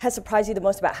has surprised you the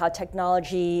most about how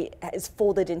technology is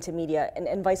folded into media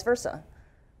and vice versa?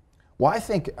 Well, I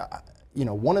think,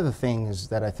 one of the things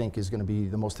that I think is going to be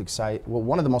the most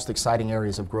one of the most exciting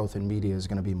areas of growth in media is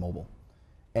going to be mobile.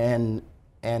 And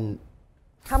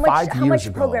how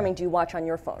much programming do you watch on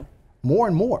your phone? More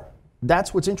and more.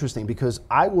 That's what's interesting, because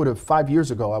 5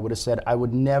 years ago, I would have said I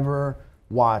would never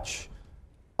watch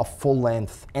a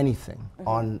full-length anything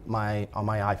on my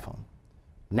iPhone.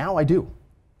 Now I do.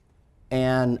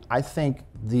 And I think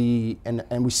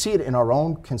and we see it in our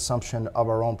own consumption of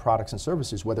our own products and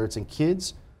services, whether it's in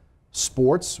kids,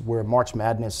 sports, where March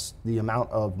Madness, the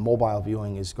amount of mobile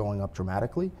viewing is going up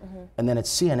dramatically. And then it's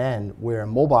CNN, where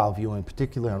mobile viewing,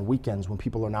 particularly on weekends when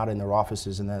people are not in their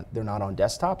offices and they're not on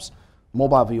desktops,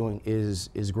 mobile viewing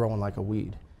is growing like a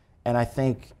weed. And I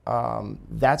think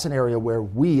that's an area where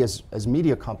we as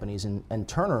media companies, and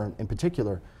Turner in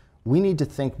particular, we need to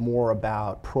think more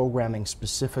about programming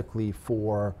specifically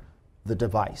for the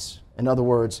device. In other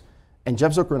words, and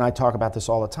Jeff Zucker and I talk about this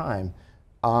all the time,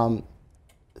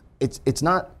 it's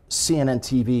not CNN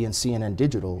TV and CNN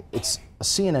digital, it's a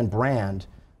CNN brand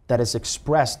that is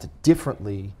expressed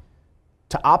differently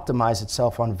to optimize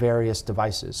itself on various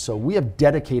devices. So we have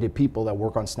dedicated people that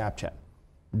work on Snapchat,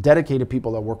 dedicated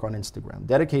people that work on Instagram,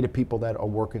 dedicated people that are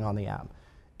working on the app.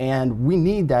 And we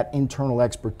need that internal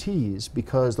expertise,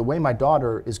 because the way my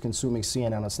daughter is consuming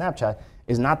CNN on Snapchat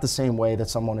is not the same way that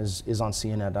someone is on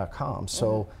CNN.com.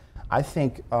 So I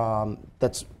think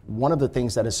that's one of the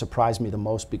things that has surprised me the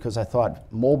most, because I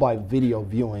thought mobile video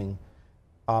viewing,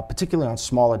 particularly on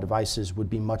smaller devices, would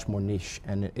be much more niche,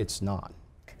 and it's not.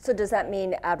 So does that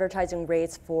mean advertising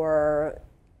rates for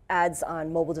ads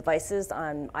on mobile devices,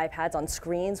 on iPads, on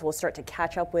screens will start to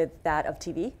catch up with that of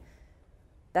TV?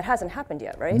 That hasn't happened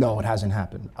yet, right? No, it hasn't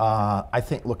happened. I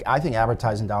think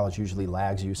advertising dollars usually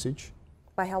lags usage.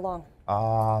 By how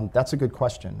long? That's a good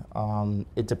question.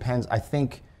 It depends. I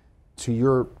think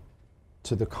to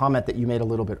the comment that you made a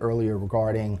little bit earlier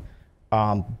regarding,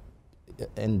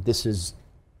 and this is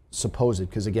supposed,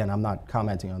 because again, I'm not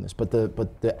commenting on this, but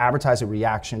the advertiser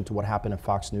reaction to what happened at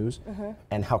Fox News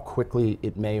and how quickly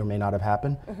it may or may not have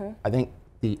happened, I think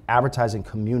the advertising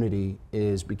community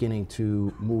is beginning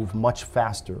to move much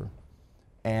faster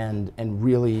and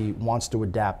really wants to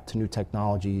adapt to new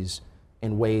technologies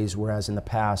in ways, whereas in the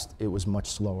past it was much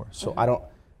slower. So I don't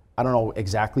know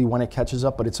exactly when it catches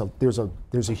up, but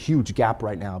there's a huge gap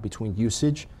right now between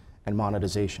usage and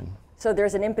monetization. So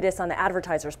there's an impetus on the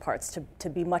advertisers' parts to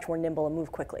be much more nimble and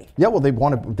move quickly. Yeah, well, they're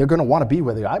going to want to be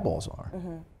where the eyeballs are.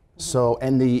 So,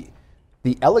 and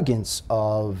the elegance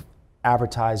of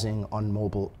advertising on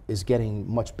mobile is getting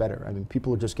much better. I mean,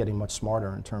 people are just getting much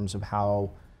smarter in terms of how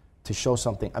to show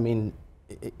something. I mean,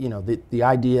 you know, the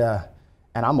idea,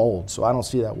 and I'm old, so I don't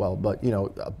see that well, but you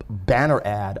know, a banner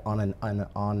ad on an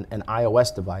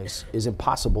iOS device is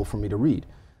impossible for me to read.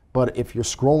 But if you're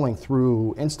scrolling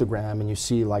through Instagram and you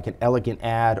see like an elegant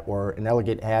ad or an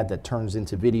elegant ad that turns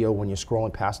into video when you're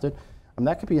scrolling past it,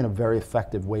 that could be a very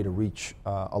effective way to reach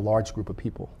a large group of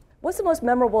people. What's the most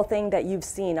memorable thing that you've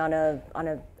seen on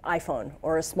an iPhone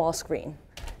or a small screen?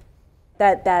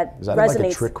 That Is that resonates.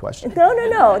 like a trick question?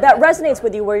 No. That resonates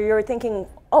with you where you're thinking,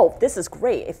 oh, this is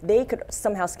great. If they could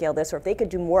somehow scale this or if they could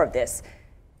do more of this,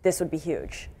 this would be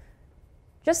huge.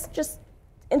 Just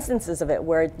instances of it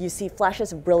where you see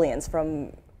flashes of brilliance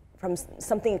from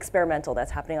something experimental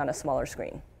that's happening on a smaller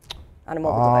screen, on a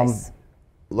mobile device.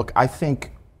 Look, I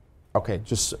think, okay,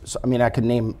 I mean, I could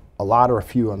name a lot or a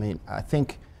few. I mean, I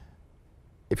think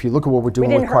if you look at what we're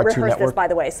doing with Cartoon Network. This, by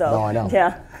the way, so. No, I know.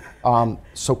 Yeah.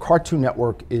 So Cartoon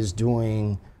Network is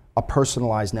doing a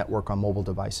personalized network on mobile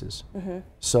devices. Mm-hmm.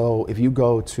 So if you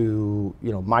go to,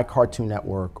 you know, My Cartoon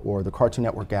Network or the Cartoon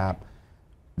Network app,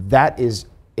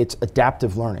 it's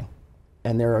adaptive learning.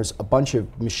 And there's a bunch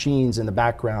of machines in the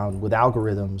background with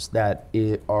algorithms that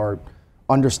are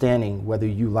understanding whether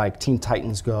you like Teen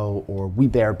Titans Go or We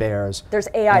Bare Bears. There's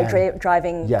AI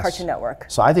driving yes. Cartoon Network.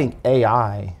 So I think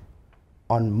AI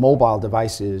on mobile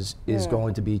devices is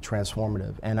going to be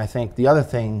transformative. And I think the other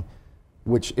thing,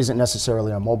 which isn't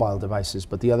necessarily on mobile devices,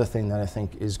 but the other thing that I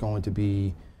think is going to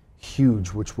be huge,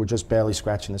 which we're just barely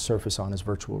scratching the surface on, is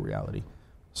virtual reality.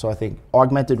 So I think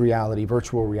augmented reality,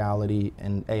 virtual reality,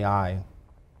 and AI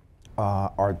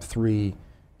are three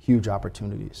huge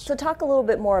opportunities. So talk a little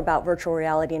bit more about virtual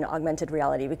reality and augmented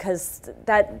reality, because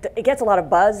it gets a lot of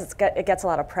buzz, it gets a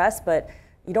lot of press, but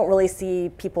you don't really see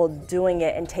people doing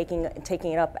it and taking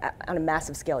it up on a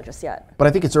massive scale just yet. But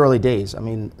I think it's early days. I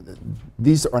mean,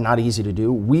 these are not easy to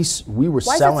do. We were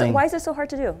selling. Why is it so hard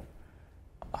to do?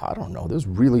 I don't know. There's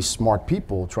really smart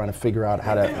people trying to figure out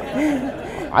how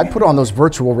to. I put on those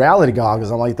virtual reality goggles.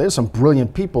 I'm like, there's some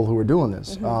brilliant people who are doing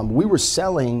this. Mm-hmm. We were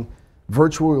selling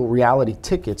virtual reality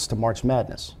tickets to March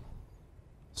Madness.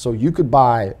 So you could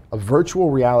buy a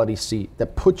virtual reality seat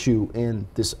that puts you in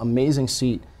this amazing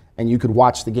seat, and you could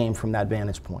watch the game from that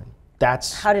vantage point.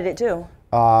 How did it do?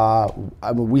 I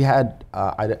mean, we had.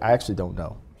 I actually don't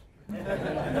know.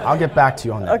 I'll get back to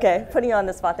you on that. Okay, putting you on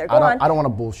the spot there. Go on. I don't want to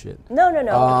bullshit. No.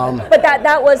 But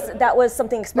that was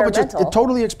something experimental. No, but just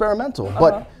totally experimental. Uh-huh.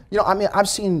 But you know, I mean, I've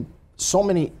seen so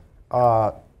many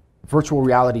virtual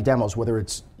reality demos, whether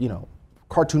it's, you know,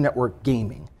 Cartoon Network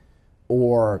gaming,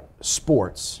 or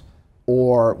sports,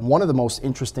 or one of the most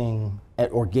interesting,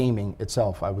 or gaming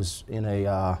itself. I was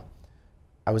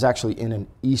actually in an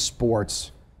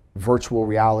esports virtual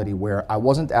reality where I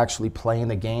wasn't actually playing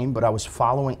the game, but I was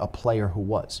following a player who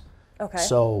was. Okay.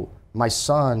 So my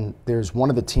son, there's one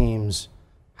of the teams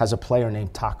has a player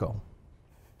named Taco.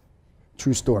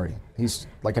 True story. He's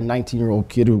like a 19-year-old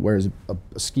kid who wears a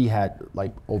ski hat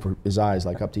like over his eyes,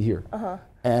 like up to here. Uh-huh.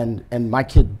 And my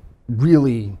kid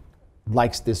really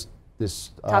likes this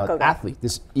athlete,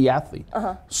 this e-athlete.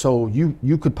 Uh-huh. So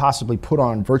you could possibly put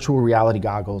on virtual reality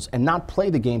goggles and not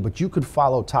play the game, but you could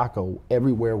follow Taco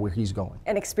everywhere where he's going.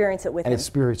 And experience it with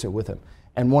him.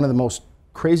 And one of the most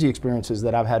crazy experiences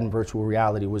that I've had in virtual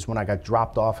reality was when I got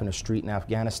dropped off in a street in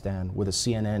Afghanistan with a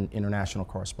CNN international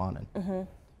correspondent. Mm-hmm.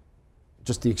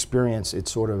 Just the experience, it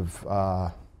sort of...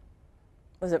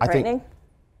 was it frightening?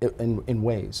 In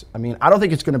ways. I mean, I don't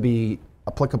think it's going to be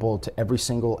applicable to every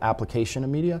single application of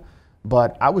media,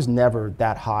 but I was never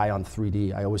that high on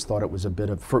 3D. I always thought it was a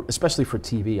bit of, especially for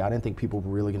TV, I didn't think people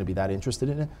were really going to be that interested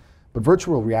in it. But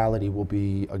virtual reality will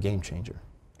be a game changer.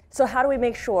 So how do we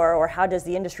make sure, or how does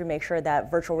the industry make sure that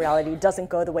virtual reality doesn't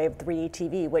go the way of 3D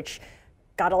TV, which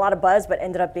got a lot of buzz but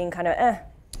ended up being kind of eh?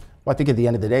 Well, I think at the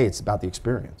end of the day, it's about the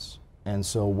experience. And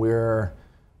so we're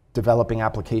developing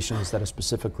applications that are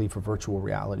specifically for virtual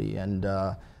reality. And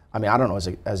I mean, I don't know,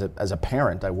 as a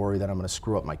parent, I worry that I'm going to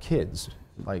screw up my kids,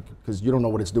 like, because you don't know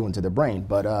what it's doing to their brain.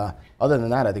 But other than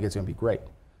that, I think it's going to be great.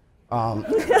 But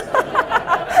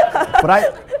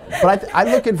I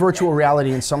look at virtual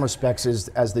reality in some respects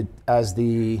as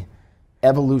the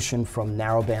evolution from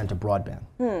narrowband to broadband.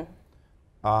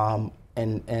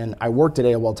 And I worked at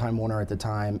AOL Time Warner at the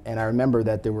time, and I remember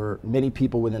that there were many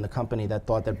people within the company that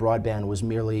thought that broadband was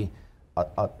merely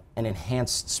an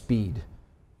enhanced speed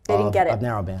of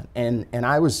narrowband. And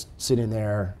I was sitting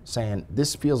there saying,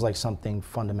 this feels like something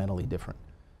fundamentally different.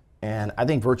 And I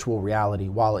think virtual reality,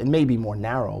 while it may be more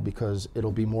narrow because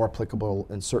it'll be more applicable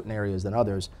in certain areas than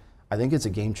others, I think it's a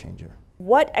game changer.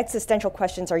 What existential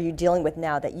questions are you dealing with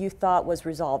now that you thought was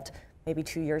resolved maybe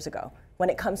 2 years ago when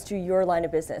it comes to your line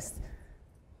of business?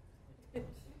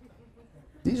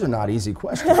 These are not easy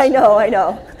questions. I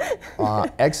know.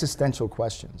 Existential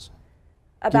questions.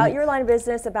 About your line of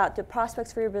business, about the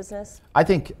prospects for your business? I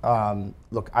think,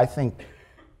 I think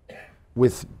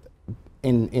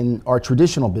in our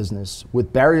traditional business,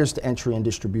 with barriers to entry and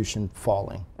distribution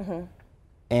falling,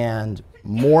 and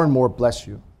more, bless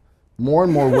you, more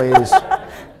and more ways,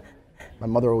 my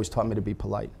mother always taught me to be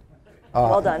polite.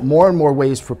 Well done. More and more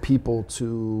ways for people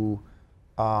to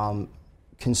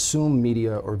consume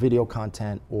media or video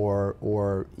content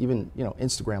or even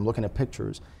Instagram, looking at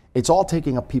pictures. It's all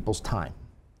taking up people's time.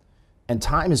 And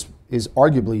time is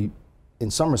arguably, in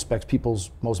some respects,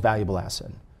 people's most valuable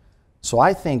asset. So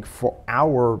I think for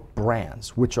our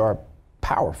brands, which are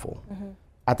powerful,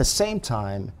 at the same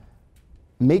time,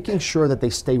 making sure that they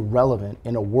stay relevant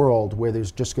in a world where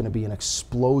there's just going to be an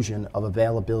explosion of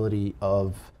availability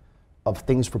of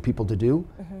things for people to do,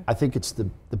 I think it's the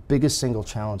biggest single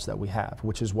challenge that we have,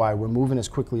 which is why we're moving as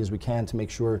quickly as we can to make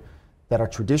sure that our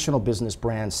traditional business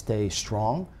brands stay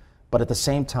strong, but at the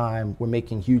same time, we're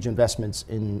making huge investments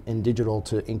in digital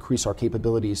to increase our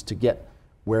capabilities to get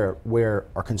where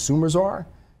our consumers are,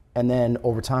 and then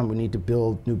over time, we need to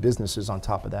build new businesses on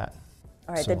top of that.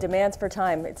 All right, the demands for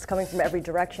time, it's coming from every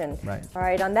direction. Right. All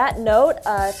right, on that note,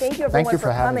 thank you everyone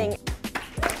for coming.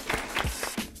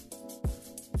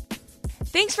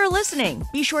 Thanks for listening.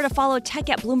 Be sure to follow Tech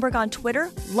at Bloomberg on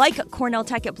Twitter, like Cornell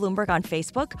Tech at Bloomberg on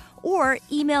Facebook, or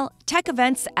email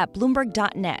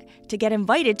techevents@bloomberg.net to get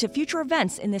invited to future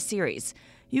events in this series.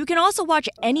 You can also watch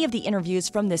any of the interviews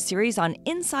from this series on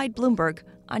Inside Bloomberg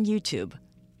on YouTube.